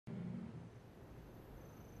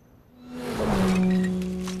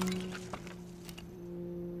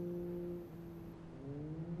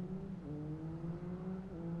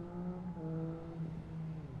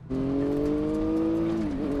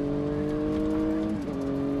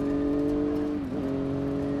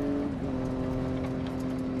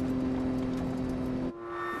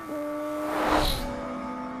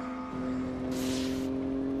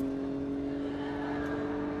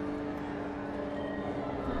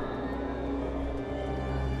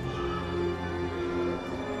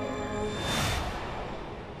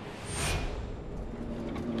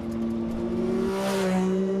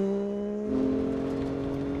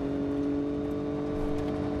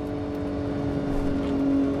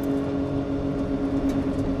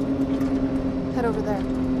head over there.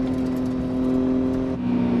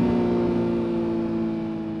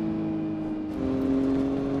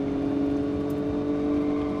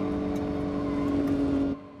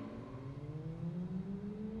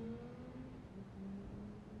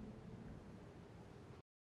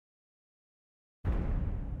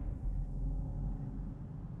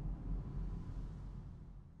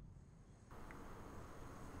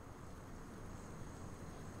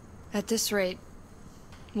 At this rate,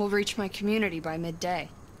 we'll reach my community by midday.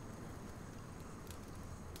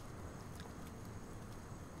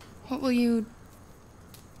 What will you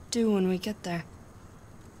do when we get there?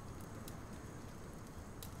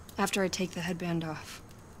 After I take the headband off.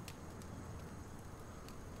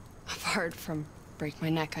 Apart from break my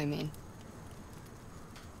neck, I mean.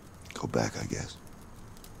 Go back, I guess.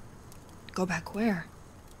 Go back where?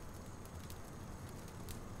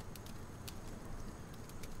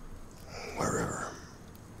 Wherever.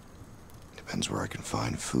 Depends where I can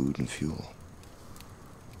find food and fuel.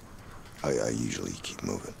 I usually keep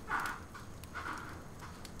moving.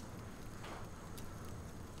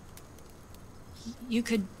 You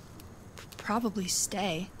could probably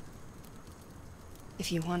stay.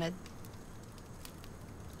 If you wanted.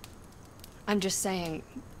 I'm just saying,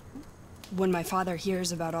 when my father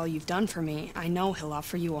hears about all you've done for me, I know he'll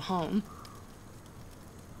offer you a home.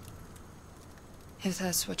 If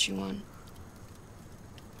that's what you want.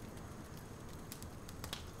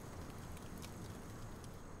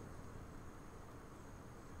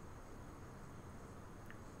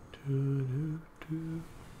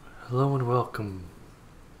 Hello and welcome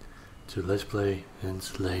to Let's Play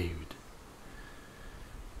Enslaved.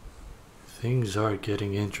 Things are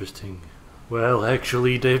getting interesting. Well,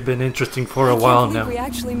 actually, they've been interesting for a while now. We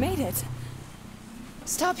actually made it.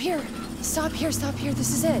 Stop here. Stop here. Stop here.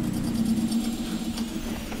 This is it.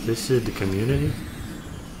 This is the community?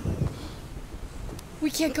 We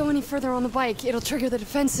can't go any further on the bike. It'll trigger the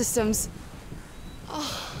defense systems.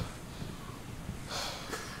 Oh.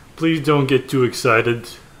 Please don't get too excited.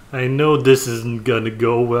 I know this isn't gonna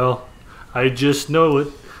go well. I just know it.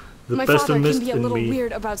 The My father pessimist can be a in little me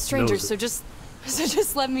weird about strangers, knows so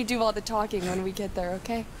just let me do all the talking when we get there,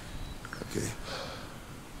 okay? Okay.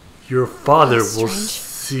 Your father That's will strange.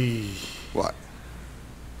 see. What?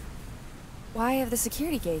 Why have the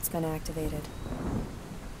security gates been activated?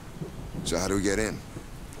 So how do we get in?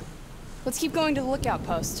 Let's keep going to the lookout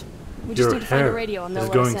post. We just Your need to find a hair radio and they'll is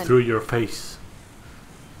let us going in. through your face.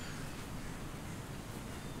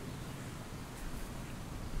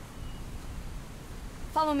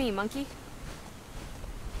 Follow me, monkey.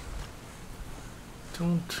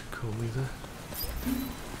 Don't call me that.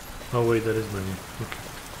 Oh wait, that is my name. Okay.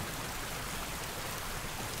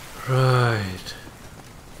 Right.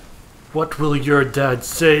 What will your dad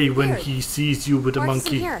say when Weird. he sees you with a Mark's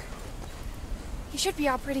in monkey? here. He should be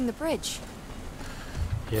operating the bridge.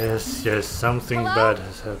 Yes, something Hello? bad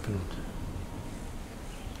has happened.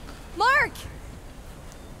 Mark!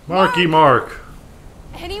 Marky Mark!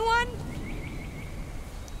 Anyone?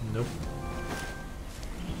 Nope.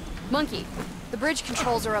 Monkey, the bridge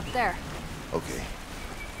controls are up there. Okay.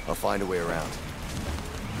 I'll find a way around.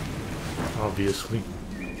 Obviously.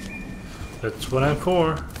 That's what I'm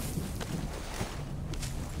for.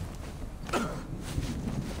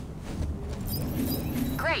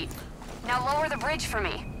 Great. Now lower the bridge for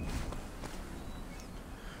me.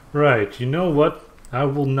 Right, you know what? I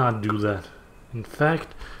will not do that. In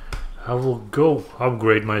fact, I will go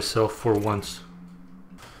upgrade myself for once.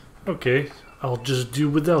 Okay, I'll just do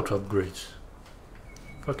without upgrades.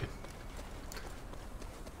 Fuck it.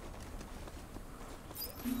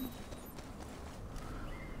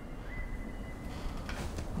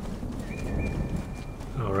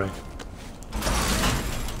 Alright.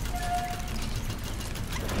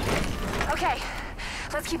 Okay,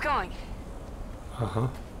 let's keep going. Uh-huh.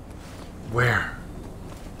 Where?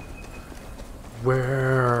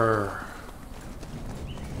 Where?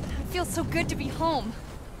 It feels so good to be home.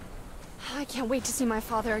 I can't wait to see my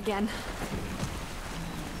father again.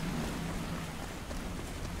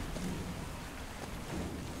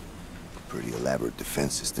 Pretty elaborate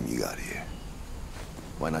defense system you got here.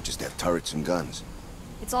 Why not just have turrets and guns?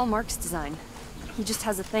 It's all Mark's design. He just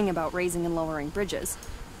has a thing about raising and lowering bridges.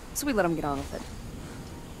 So we let him get on with it.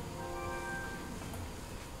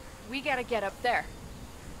 We gotta get up there.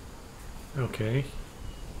 Okay.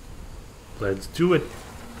 Let's do it.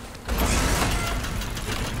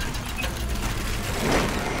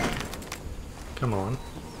 Come on.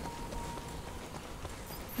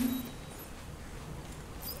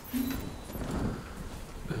 You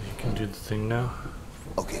can do the thing now.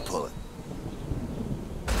 Okay, pull it.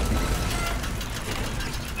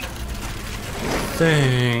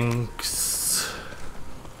 Thanks.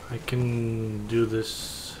 I can do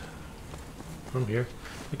this from here.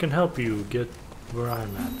 I can help you get where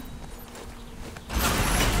I'm at.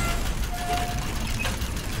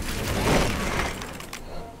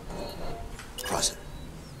 Cross it.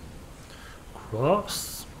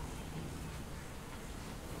 Cross.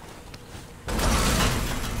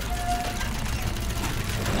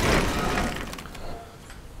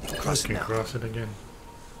 Cross it Can now. cross it again.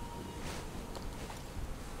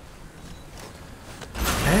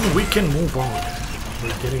 And we can move on.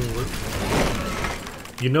 We're getting...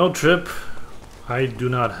 You know, Trip, I do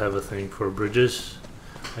not have a thing for bridges.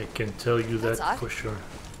 I can tell you That's that odd. for sure.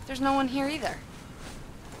 There's no one here either.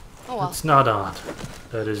 Oh well. It's not odd.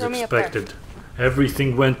 That is Throw me up there. expected.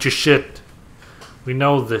 Everything went to shit. We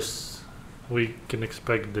know this. We can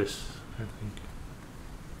expect this, I think.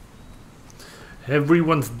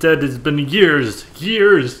 Everyone's dead. It's been years.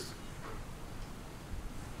 Years!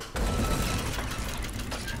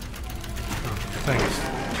 Oh, thanks.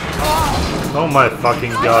 Oh my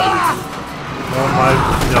fucking god. Oh my...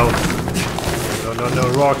 No. No,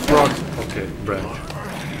 rocks. Okay, branch.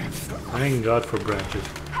 Thank God for branches.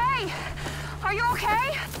 Hey! Are you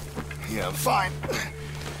okay? Yeah, I'm fine.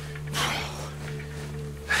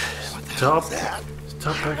 Stop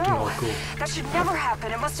acting all cool. That should never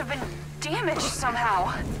happen. It must have been damaged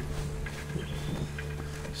somehow.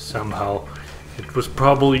 Somehow. It was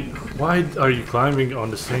probably... Why are you climbing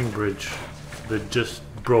on the same bridge that just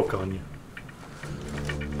broke on you?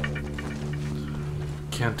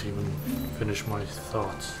 Can't even finish my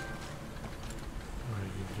thoughts. What are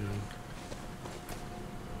you doing?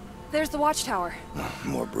 There's the watchtower.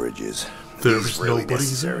 More bridges. There's These really nobody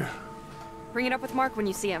necessary. there. Bring it up with Mark when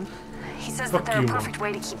you see him. He says Fuck that they're you, a Mom. perfect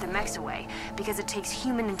way to keep the mechs away, because it takes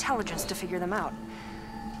human intelligence to figure them out.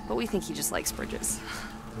 But we think he just likes bridges.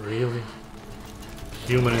 Really?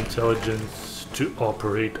 Human intelligence to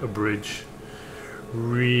operate a bridge?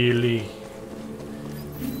 Really?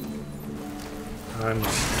 I'm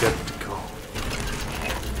skeptical.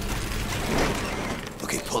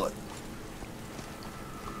 Okay, pull it.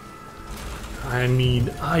 I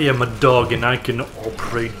mean, I am a dog and I can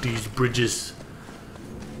operate these bridges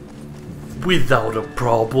without a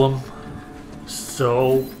problem.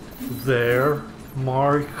 So, there,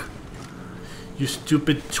 Mark. You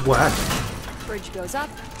stupid twat. Bridge goes up,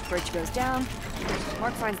 bridge goes down.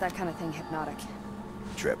 Mark finds that kind of thing hypnotic.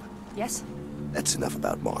 Trip. Yes? That's enough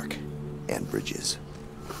about Mark and bridges.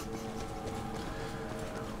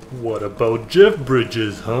 What about Jeff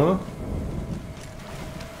Bridges, huh?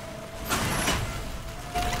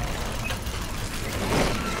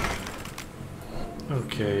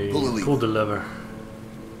 Okay, Pull the lever. pull the lever.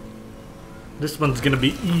 This one's gonna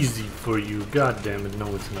be easy for you. God damn it, no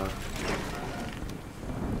it's not.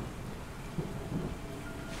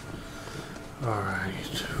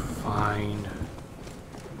 Alright, fine.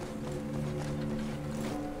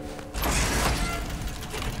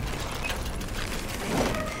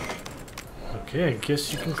 Okay, I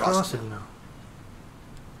guess you can cross it now.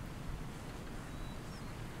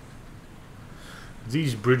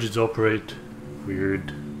 These bridges operate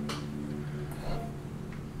weird.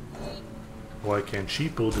 Why can't she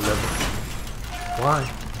pull the lever? Why?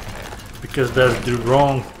 Because that's the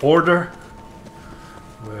wrong order?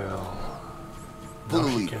 Well... Pull now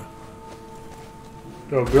the she lever. can.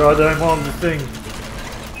 Oh god, I'm on the thing!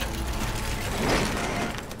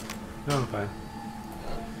 No, I'm fine.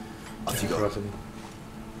 Off you go. Cross it.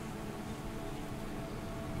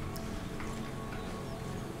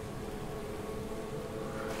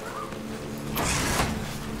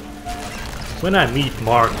 When I meet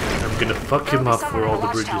Mark, I'm gonna fuck him up for all the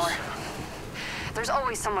bridges. There's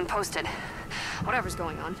always someone posted. Whatever's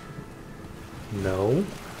going on. No.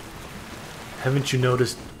 Haven't you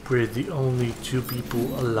noticed we're the only two people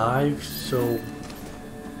alive, so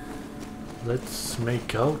let's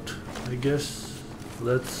make out, I guess.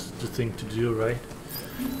 That's the thing to do, right?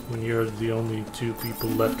 When you're the only two people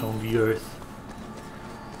left on the earth.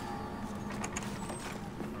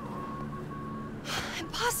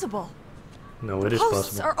 Impossible! No, it is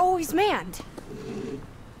Posts possible. are always manned.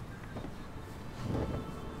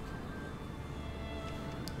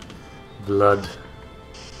 Blood.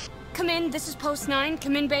 Come in, this is post 9.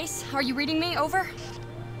 Come in, base. Are you reading me? Over?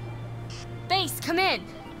 Base, come in!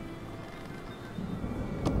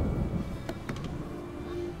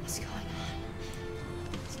 What's going on?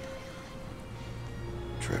 What's going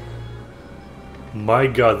on? Trip. My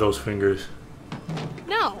god, those fingers.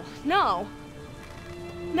 No, no.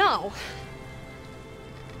 No.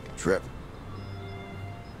 Trip.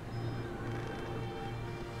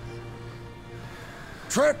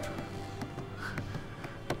 Trip!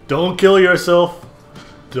 Don't kill yourself.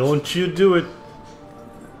 Don't you do it.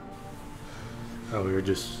 Oh, you're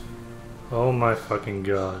just... Oh my fucking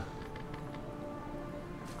god.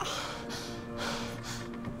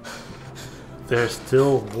 They're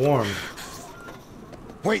still warm.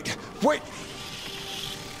 Wait! Wait!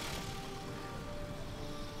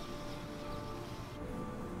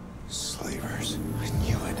 Slavers. I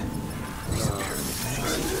knew it. These apparently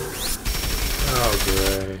things. Oh,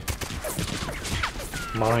 great.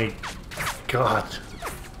 My god.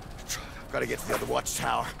 Gotta get to the other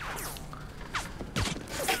watchtower.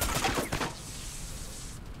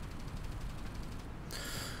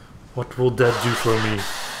 What will that do for me?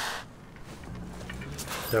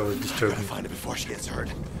 That was disturbing. Gotta find her before she gets hurt.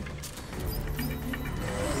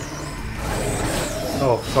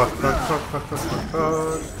 Oh, fuck, fuck, fuck, fuck, fuck, fuck,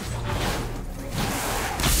 fuck.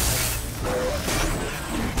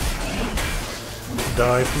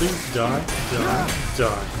 Die, please, die, die,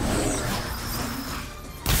 die.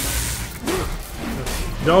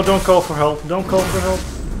 No, don't call for help, don't call for help.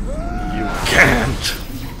 You can't.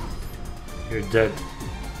 You're dead.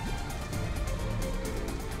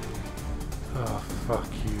 Oh, fuck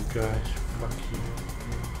you guys, fuck you.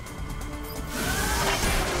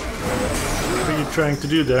 What are you trying to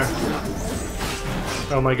do there?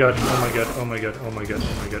 Oh my god, oh my god, oh my god, oh my god,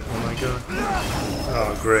 oh my god, oh my god.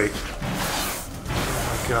 Oh, great.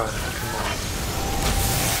 Oh my god, come on.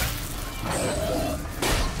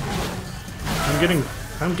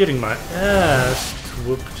 I'm getting my ass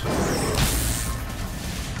whooped.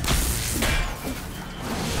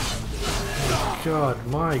 God,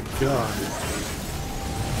 my god.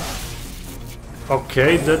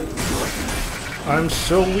 Okay, that... I'm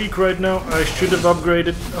so weak right now, I should have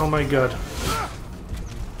upgraded. Oh my god.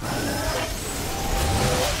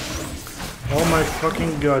 Oh my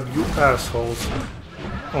fucking god, you assholes.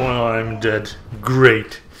 Oh, I'm dead.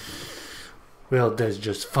 Great. Well, that's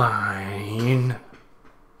just fine.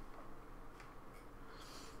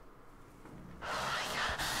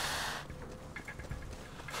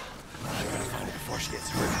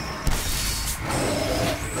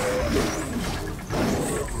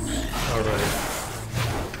 Alright.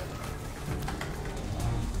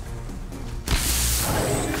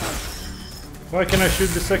 Why can I shoot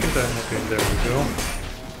the second time? Okay, there we go.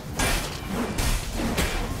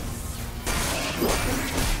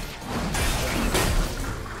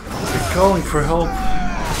 They're calling for help.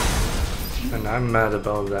 And I'm mad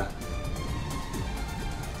about that.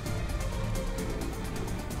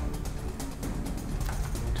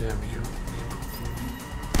 Damn you.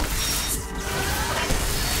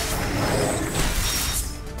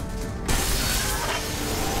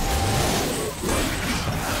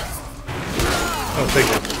 Oh, take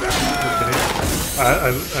it. Okay.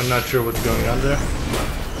 I'm not sure what's going on there,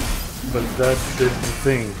 but that did the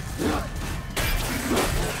thing.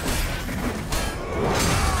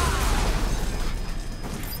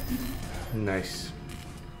 Nice.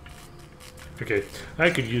 Okay,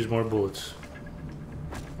 I could use more bullets.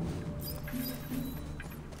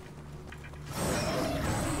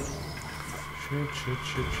 Shit, shit,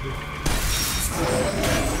 shit, shit.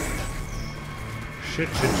 Shit,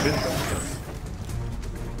 shit, shit.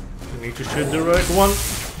 I need to shoot the right one.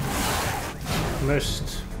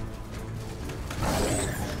 Missed.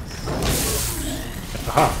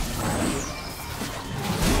 Aha.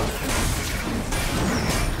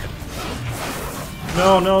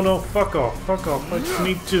 No, no, no, fuck off, fuck off.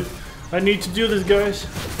 I need to do this, guys.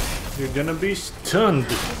 You're gonna be stunned.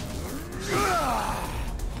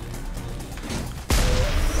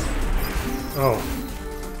 Oh.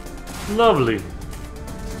 Lovely.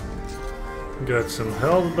 Got some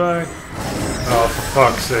health back. Oh, for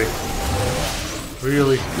fuck's sake.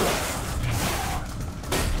 Really?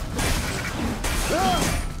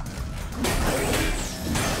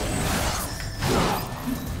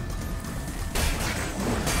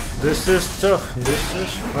 This is tough. This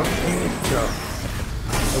is fucking tough.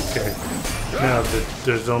 Okay. Now that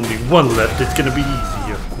there's only one left, it's gonna be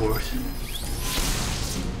easy, of course.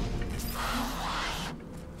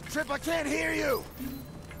 Trip, I can't hear you!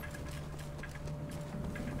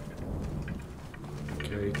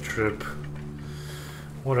 Okay, Trip.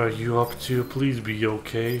 What are you up to? Please be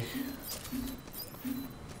okay.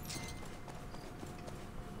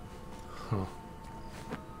 Huh.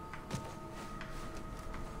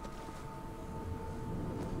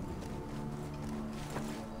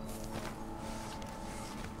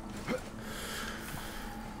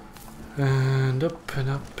 And up and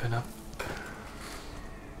up and up.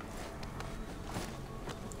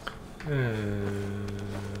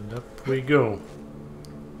 And up we go.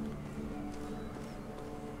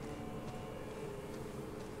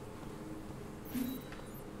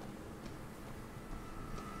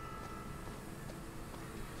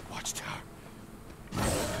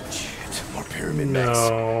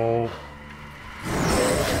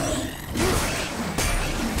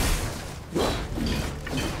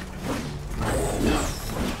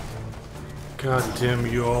 God damn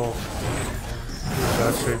you all. You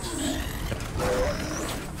bastards.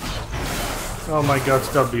 Oh my god,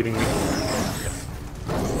 stop beating me.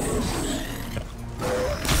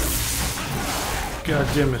 God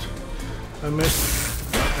damn it. I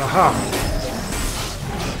missed. Aha!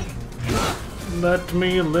 Let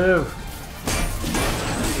me live.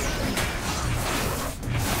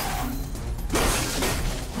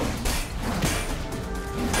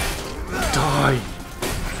 Die!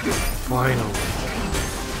 Finally.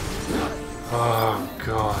 Oh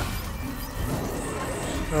god.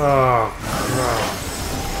 Oh god.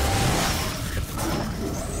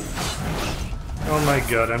 Oh my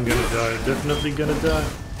god, I'm gonna die. Definitely gonna die.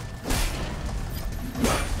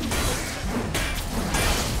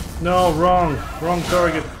 No, wrong. Wrong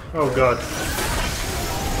target. Oh god.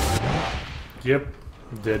 Yep,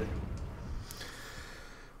 dead.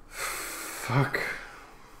 Fuck.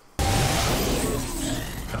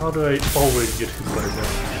 How do I always get hit by that?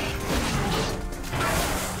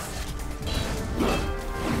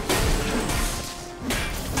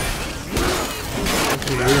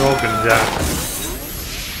 Okay, we're all gonna die.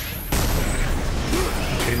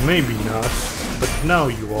 Okay, maybe not, but now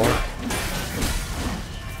you are.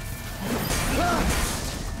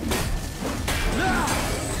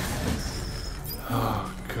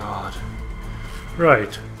 Oh god.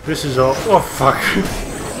 Right, this is all. Oh fuck.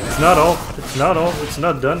 It's not all. It's not all. It's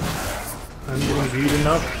not done. I'm getting beaten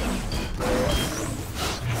up.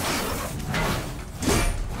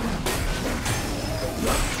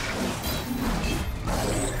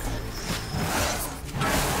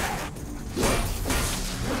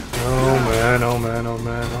 Oh man, oh man, oh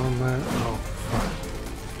man, oh man. Oh fuck.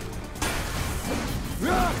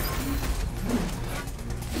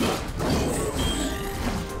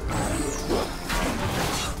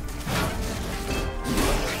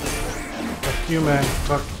 Fuck you, man.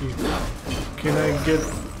 Fuck you. Can I get...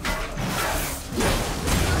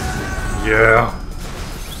 Yeah.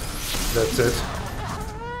 That's it.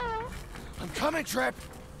 I'm coming, Trip.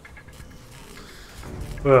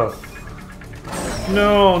 Well.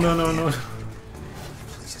 No, no, no, no.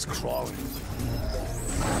 This is crawling.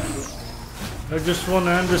 I just want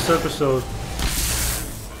to end this episode.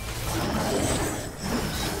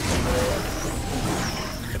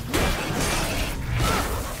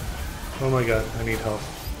 Oh my god, I need help.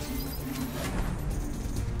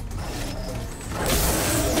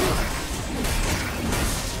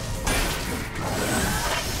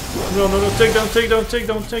 No, no, no, take down, take down, take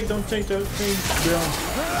down, take down, take down, take down.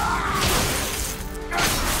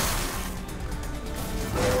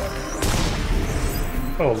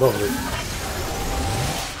 Oh, lovely.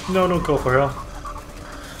 No, don't go for hell.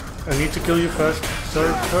 I need to kill you fast.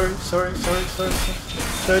 Sorry, sorry, sorry, sorry, sorry, sorry.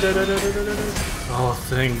 Oh,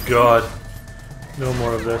 thank God. No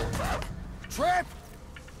more of that. Trip!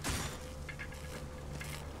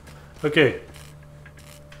 Okay.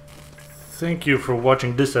 Thank you for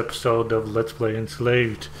watching this episode of Let's Play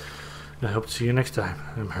Enslaved. I hope to see you next time.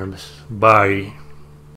 I'm Hermes. Bye.